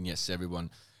 I mean, yes, everyone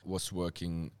was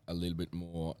working a little bit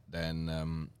more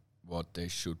than what they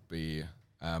should be,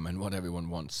 and what everyone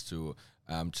wants to,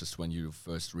 just when you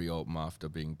first reopen after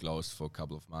being closed for a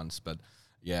couple of months. But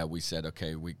yeah, we said,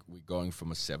 okay, we're going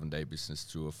from a 7-day business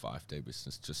to a 5-day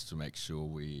business, just to make sure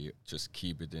we just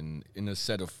keep it in a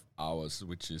set of hours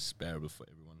which is bearable for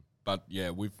everyone. But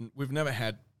yeah, we've never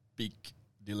had big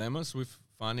dilemmas with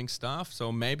finding staff,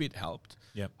 so maybe it helped.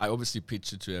 I obviously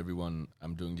pitched it to everyone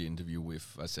I'm doing the interview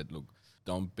with. I said, look,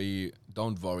 don't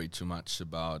worry too much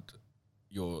about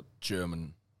your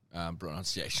German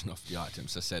pronunciation of the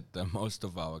items. I said most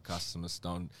of our customers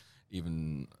don't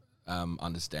even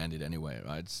understand it anyway,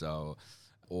 right? So,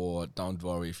 or don't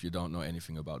worry if you don't know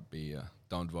anything about beer.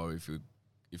 Don't worry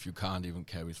if you can't even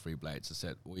carry 3 blades. I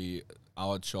said,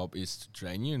 our job is to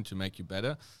train you and to make you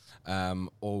better.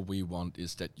 All we want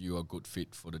is that you are a good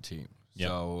fit for the team.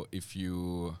 So if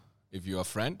you're a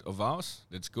friend of ours,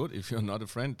 that's good. If you're not a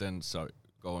friend, then sorry,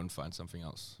 go and find something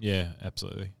else. Yeah,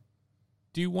 absolutely.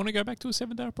 Do you want to go back to a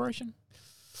 7-day operation?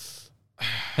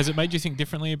 Has it made you think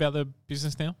differently about the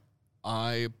business now?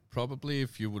 I probably,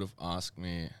 if you would have asked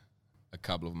me a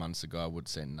couple of months ago, I would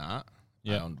say nah.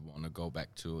 I don't want to go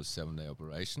back to a 7-day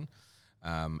operation.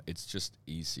 It's just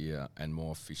easier and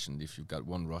more efficient if you've got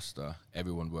one roster.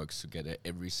 Everyone works together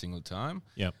every single time.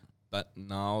 But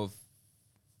now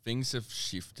things have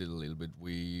shifted a little bit.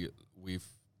 We've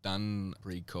done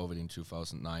pre-COVID in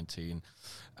 2019.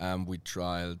 We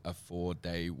trialed a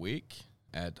 4-day week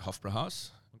at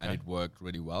Hofbrauhaus, and it worked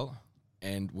really well.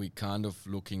 And we kind of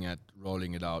looking at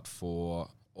rolling it out for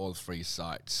all 3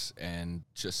 sites, and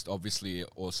just obviously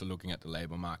also looking at the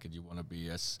labor market, you want to be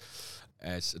as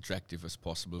attractive as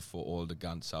possible for all the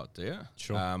guns out there.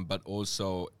 Sure. But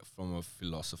also from a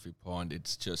philosophy point,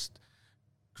 it's just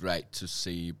great to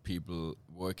see people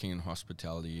working in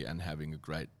hospitality and having a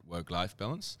great work-life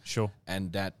balance. Sure.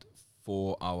 And that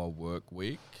 4-hour work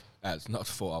week. It's not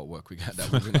 4-hour work week.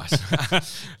 That would be nice.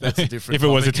 That's a different. If it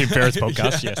was a Tim Ferriss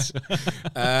podcast, yes.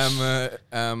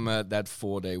 That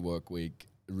 4-day work week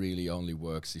really only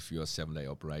works if you're a 7-day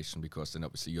operation, because then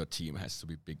obviously your team has to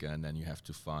be bigger, and then you have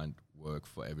to find work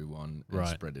for everyone and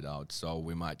spread it out. So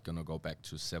we might gonna go back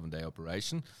to a 7-day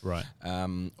operation, right?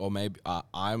 Or maybe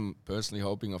I'm personally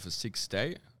hoping of a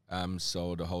 6-day.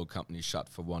 So the whole company shut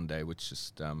for 1 day, which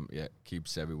just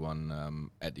keeps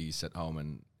everyone at ease at home,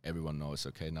 and everyone knows,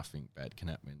 okay, nothing bad can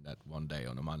happen in that 1 day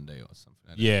on a Monday or something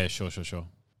like that. Yeah, sure.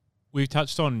 We've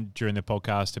touched on during the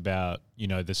podcast about,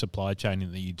 the supply chain,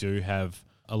 and that you do have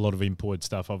a lot of import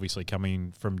stuff obviously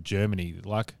coming from Germany.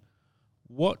 Like,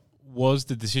 what was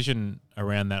the decision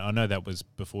around that? I know that was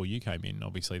before you came in,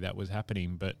 obviously that was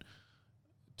happening, but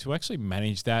to actually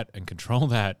manage that and control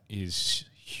that is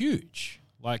huge.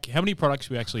 Like, how many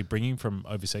products are we actually bringing from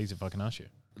overseas, if I can ask you?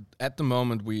 At the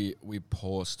moment, we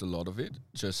paused a lot of it,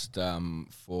 just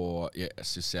for,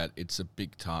 as you said, it's a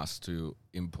big task to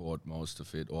import most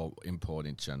of it, or import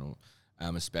in general,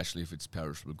 especially if it's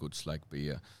perishable goods like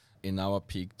beer. In our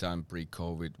peak time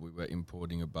pre-COVID, we were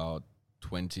importing about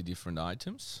 20 different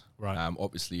items. Right.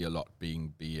 Obviously, a lot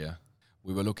being beer.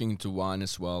 We were looking into wine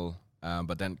as well,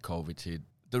 but then COVID hit.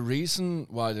 The reason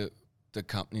why the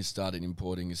company started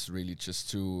importing is really just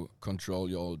to control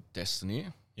your destiny.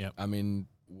 Yeah. I mean,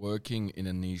 working in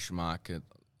a niche market,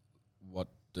 what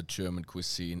the German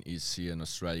cuisine is here in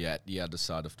Australia, at the other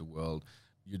side of the world,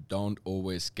 you don't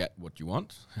always get what you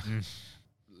want.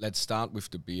 Let's start with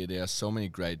the beer. There are so many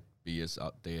great beers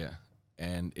out there,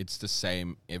 and it's the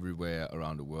same everywhere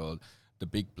around the world. The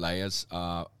big players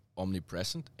are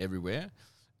omnipresent everywhere,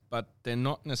 but they're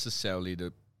not necessarily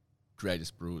the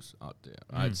greatest brewers out there,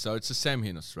 right? So it's the same here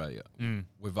in Australia.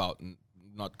 Without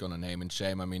not gonna name and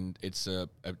shame, I mean, it's a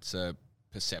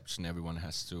perception. Everyone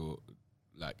has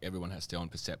their own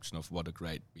perception of what a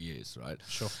great beer is, right?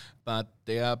 Sure. But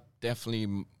there are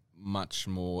definitely much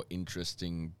more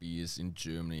interesting beers in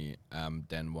Germany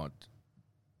than what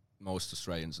most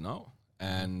Australians know.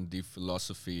 And the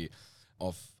philosophy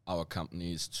of our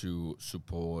company is to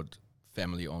support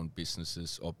family-owned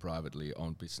businesses or privately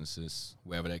owned businesses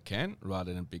wherever they can,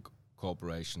 rather than big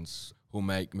corporations who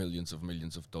make millions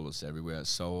of dollars everywhere.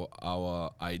 So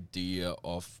our idea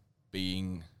of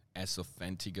being as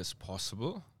authentic as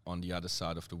possible on the other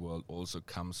side of the world also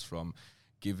comes from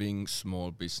giving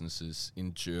small businesses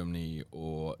in Germany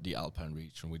or the Alpine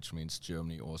region, which means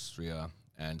Germany, Austria,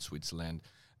 and Switzerland,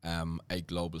 a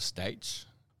global stage,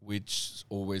 which has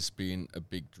always been a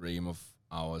big dream of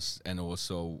ours, and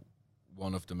also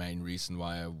one of the main reasons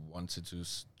why I wanted to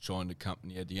join the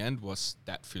company at the end was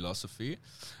that philosophy,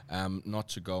 not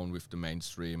to go on with the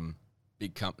mainstream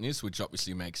big companies, which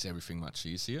obviously makes everything much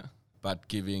easier, but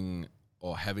giving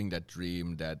or having that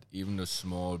dream that even a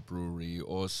small brewery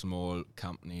or small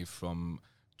company from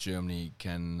Germany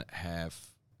can have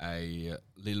a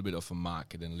little bit of a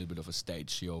market and a little bit of a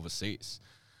stage here overseas,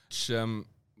 which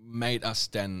made us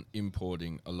then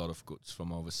importing a lot of goods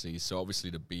from overseas. So obviously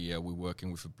the beer, we're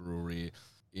working with a brewery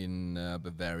in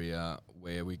Bavaria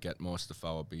where we get most of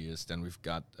our beers. Then we've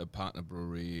got a partner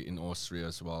brewery in Austria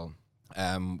as well.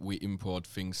 We import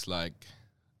things like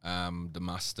the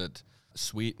mustard,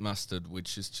 sweet mustard,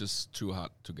 which is just too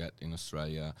hard to get in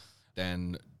Australia.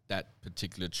 Then that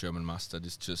particular German mustard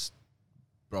is just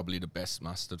probably the best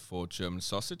mustard for German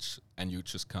sausage, and you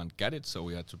just can't get it, so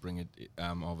we had to bring it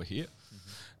over here.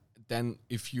 Then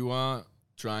if you are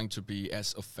trying to be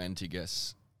as authentic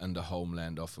as in the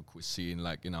homeland of a cuisine,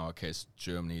 like in our case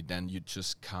Germany, then you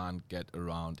just can't get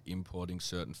around importing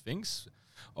certain things.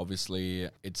 Obviously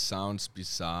it sounds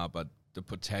bizarre, but the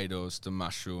potatoes, the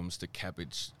mushrooms, the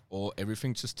cabbage,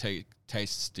 everything just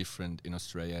tastes different in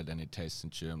Australia than it tastes in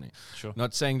Germany. Sure.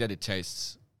 Not saying that it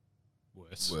tastes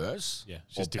worse. Yeah,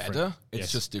 it's or just different. better.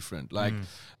 It's just different. Like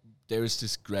there is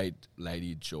this great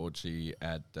lady, Georgie,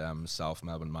 at South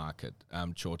Melbourne Market,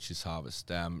 Georgie's Harvest.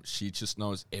 She just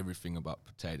knows everything about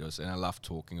potatoes, and I love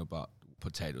talking about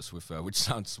potatoes with her, which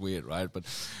sounds weird, right? But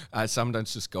I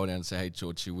sometimes just go there and say, hey,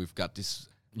 Georgie, we've got this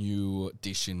new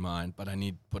dish in mind, but I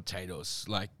need potatoes.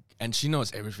 And she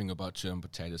knows everything about German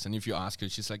potatoes. And if you ask her,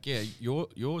 she's like, yeah,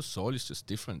 your soil is just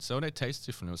different. So they taste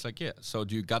different. I was like, yeah. So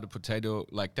do you got a potato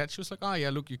like that? She was like, oh, yeah,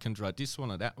 look, you can try this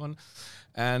one or that one.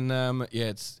 And,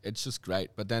 it's just great.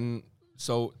 But then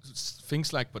So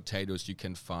things like potatoes, you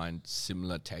can find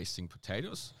similar tasting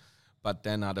potatoes, but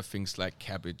then other things like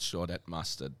cabbage or that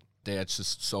mustard, they are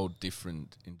just so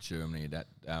different in Germany that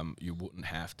you wouldn't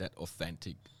have that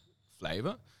authentic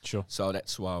flavor. Sure. So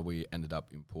that's why we ended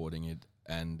up importing it.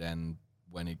 And then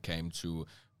when it came to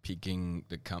picking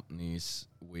the companies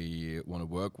we want to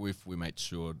work with, we made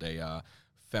sure they are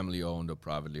family owned or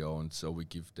privately owned. So we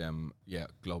give them,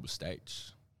 global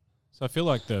stage. So I feel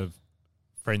like the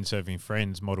friend serving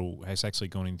friends model has actually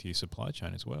gone into your supply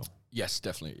chain as well. Yes,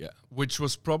 definitely, yeah. Which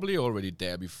was probably already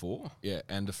there before. Yeah,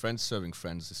 and the friends serving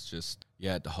friends is just,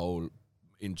 the whole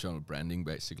internal branding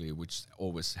basically, which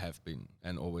always have been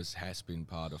and always has been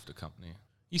part of the company.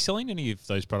 Are you selling any of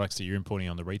those products that you're importing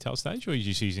on the retail stage, or are you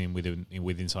just using them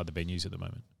inside the venues at the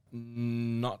moment?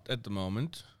 Not at the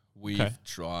moment. We've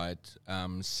tried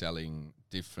selling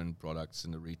different products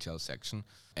in the retail section,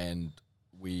 and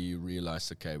we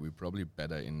realized, we're probably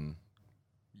better in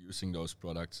using those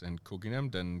products and cooking them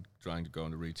than trying to go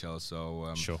into retail.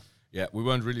 So, sure. Yeah, we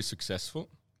weren't really successful.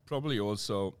 Probably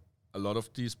also a lot of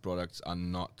these products are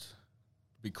not,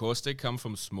 because they come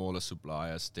from smaller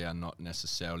suppliers, they are not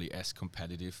necessarily as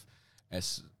competitive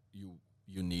as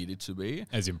you need it to be.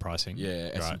 As in pricing. Yeah,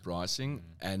 as in pricing.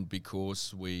 And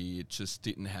because we just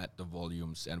didn't have the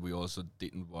volumes, and we also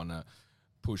didn't want to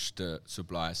push the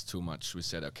suppliers too much, we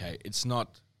said, it's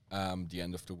not the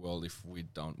end of the world if we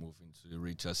don't move into the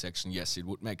retail section. Yes, it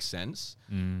would make sense.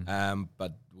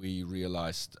 But we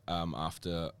realized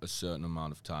after a certain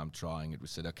amount of time trying it, we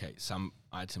said, some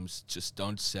items just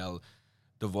don't sell.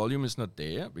 The volume is not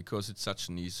there because it's such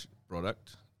a niche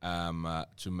product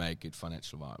to make it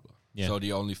financially viable. Yeah. So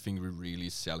the only thing we're really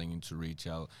selling into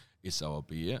retail is our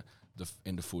beer,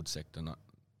 in the food sector, not.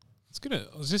 It's good.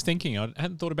 I was just thinking, I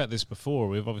hadn't thought about this before.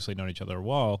 We've obviously known each other a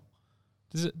while.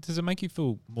 Does it make you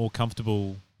feel more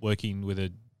comfortable working with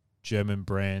a German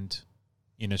brand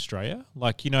in Australia?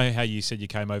 Like, you know how you said you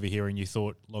came over here and you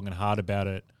thought long and hard about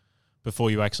it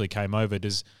before you actually came over.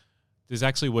 Does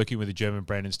actually working with a German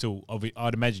brand and still,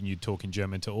 I'd imagine you'd talk in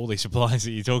German to all these suppliers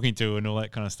that you're talking to and all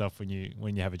that kind of stuff when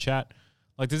you have a chat.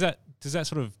 Like, does that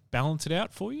sort of balance it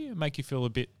out for you and make you feel a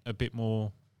bit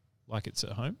more like it's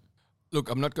at home? Look,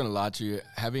 I'm not going to lie to you.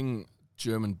 Having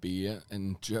German beer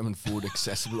and German food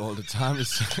accessible all the time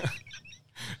is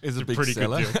a big pretty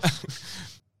seller. Good deal.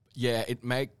 Yeah, it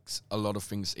makes a lot of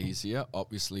things easier.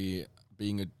 Obviously,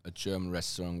 being a German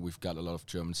restaurant, we've got a lot of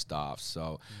German staff,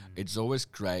 so it's always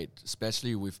great,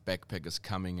 especially with backpackers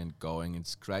coming and going.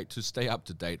 It's great to stay up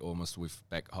to date almost with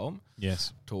back home.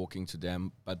 Yes, talking to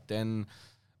them. But then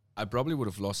I probably would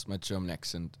have lost my German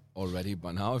accent already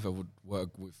by now if I would work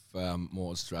with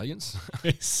more Australians,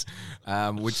 yes.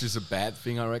 Which is a bad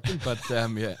thing, I reckon. But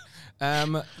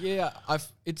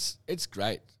it's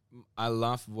great. I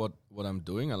love what I'm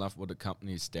doing. I love what the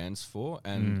company stands for,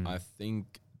 and I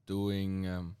think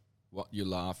doing what you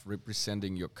love,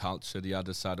 representing your culture, the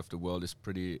other side of the world, is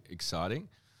pretty exciting.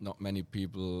 Not many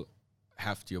people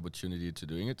have the opportunity to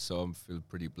doing it, so I feel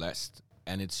pretty blessed.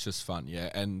 And it's just fun, yeah.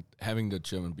 And having the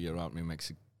German beer around me makes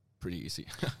it pretty easy.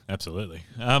 Absolutely.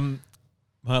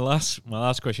 My last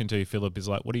question to you, Philip, is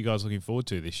like, what are you guys looking forward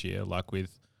to this year? Like, with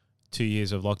 2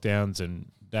 years of lockdowns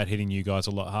and that hitting you guys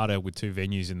a lot harder with 2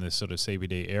 venues in the sort of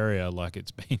CBD area, like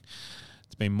it's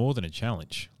been more than a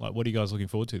challenge. Like, what are you guys looking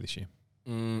forward to this year?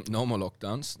 No more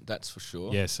lockdowns, that's for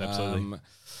sure. Yes, absolutely.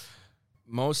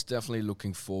 Most definitely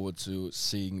looking forward to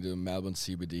seeing the Melbourne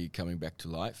CBD coming back to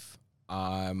life.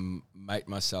 I made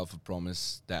myself a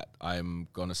promise that I'm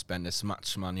going to spend as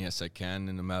much money as I can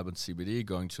in the Melbourne CBD,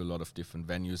 going to a lot of different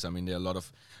venues. I mean, there are a lot of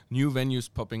new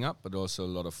venues popping up, but also a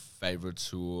lot of favorites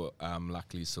who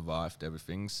luckily survived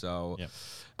everything. So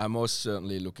I'm most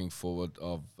certainly looking forward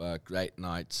of great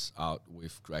nights out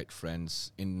with great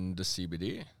friends in the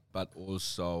CBD, but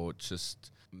also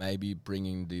just maybe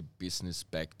bringing the business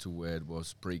back to where it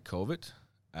was pre-COVID.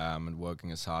 And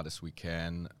working as hard as we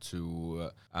can to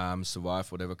survive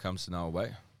whatever comes in our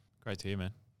way. Great to hear,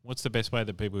 man. What's the best way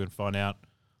that people can find out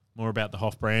more about the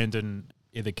HOF brand and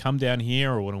either come down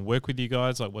here or want to work with you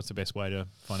guys? Like, what's the best way to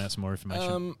find out some more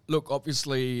information? Look,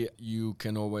 obviously, you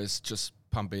can always just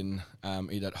pump in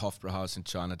either at HOF Brauhaus in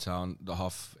Chinatown, the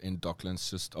HOF in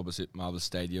Docklands, just opposite Marvel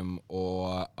Stadium,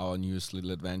 or our newest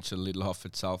little adventure, Little HOF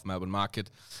at South Melbourne Market,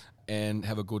 and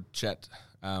have a good chat.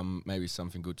 Maybe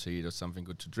something good to eat or something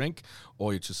good to drink,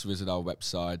 or you just visit our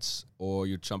websites, or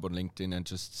you jump on LinkedIn and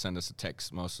just send us a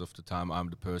text. Most of the time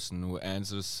I'm the person who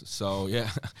answers, so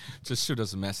just shoot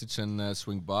us a message and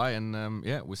swing by, and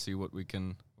we'll see what we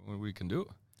can do.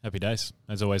 Happy days.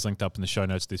 As always, linked up in the show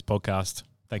notes of this podcast.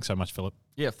 Thanks so much, Philip.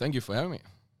 Yeah, thank you for having me.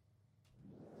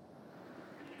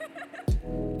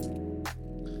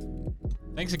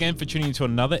 Thanks again for tuning into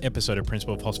another episode of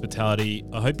Principle of Hospitality.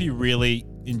 I hope you really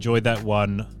enjoyed that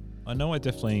one. I know I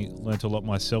definitely learnt a lot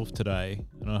myself today,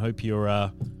 and I hope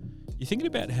you're thinking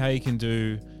about how you can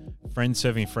do friends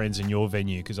serving friends in your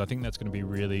venue, because I think that's going to be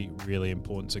really, really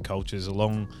important to cultures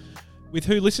along with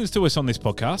who listens to us on this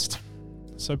podcast.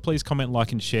 So please comment,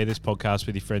 like, and share this podcast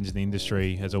with your friends in the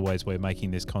industry. As always, we're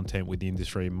making this content with the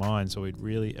industry in mind, so we'd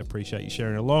really appreciate you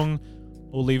sharing along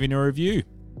or leaving a review.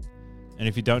 And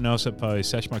if you don't know us at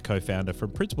Post, Sash, my co-founder from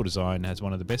Principal Design, has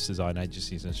one of the best design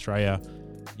agencies in Australia.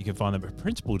 You can find them at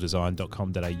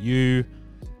principaldesign.com.au.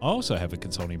 I also have a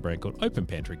consulting brand called Open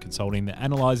Pantry Consulting that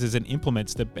analyses and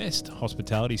implements the best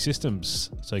hospitality systems.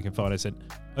 So you can find us at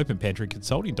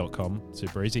openpantryconsulting.com.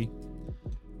 Super easy.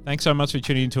 Thanks so much for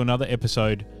tuning into another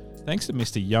episode. Thanks to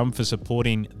Mr. Yum for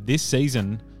supporting this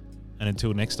season. And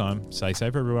until next time, stay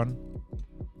safe, everyone.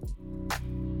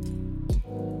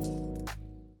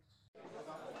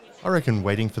 I reckon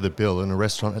waiting for the bill in a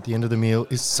restaurant at the end of the meal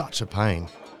is such a pain.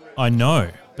 I know,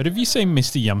 but have you seen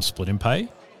Mr. Yum Split and Pay?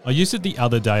 I used it the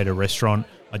other day at a restaurant.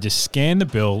 I just scanned the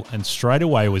bill and straight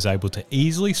away was able to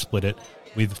easily split it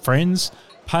with friends,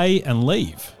 pay and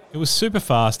leave. It was super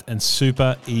fast and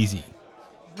super easy.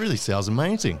 Really sounds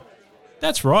amazing.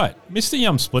 That's right. Mr.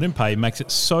 Yum Split and Pay makes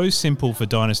it so simple for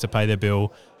diners to pay their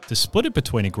bill, to split it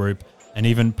between a group, and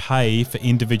even pay for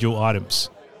individual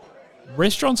items.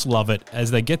 Restaurants love it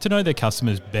as they get to know their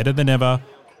customers better than ever,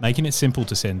 making it simple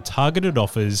to send targeted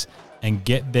offers and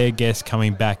get their guests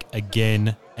coming back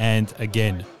again and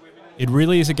again. It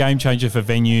really is a game changer for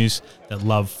venues that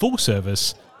love full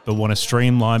service but want to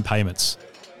streamline payments.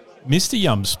 Mr.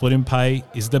 Yum Split and Pay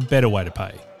is the better way to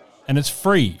pay, and it's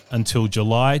free until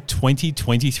July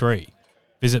 2023.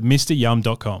 Visit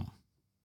mryum.com.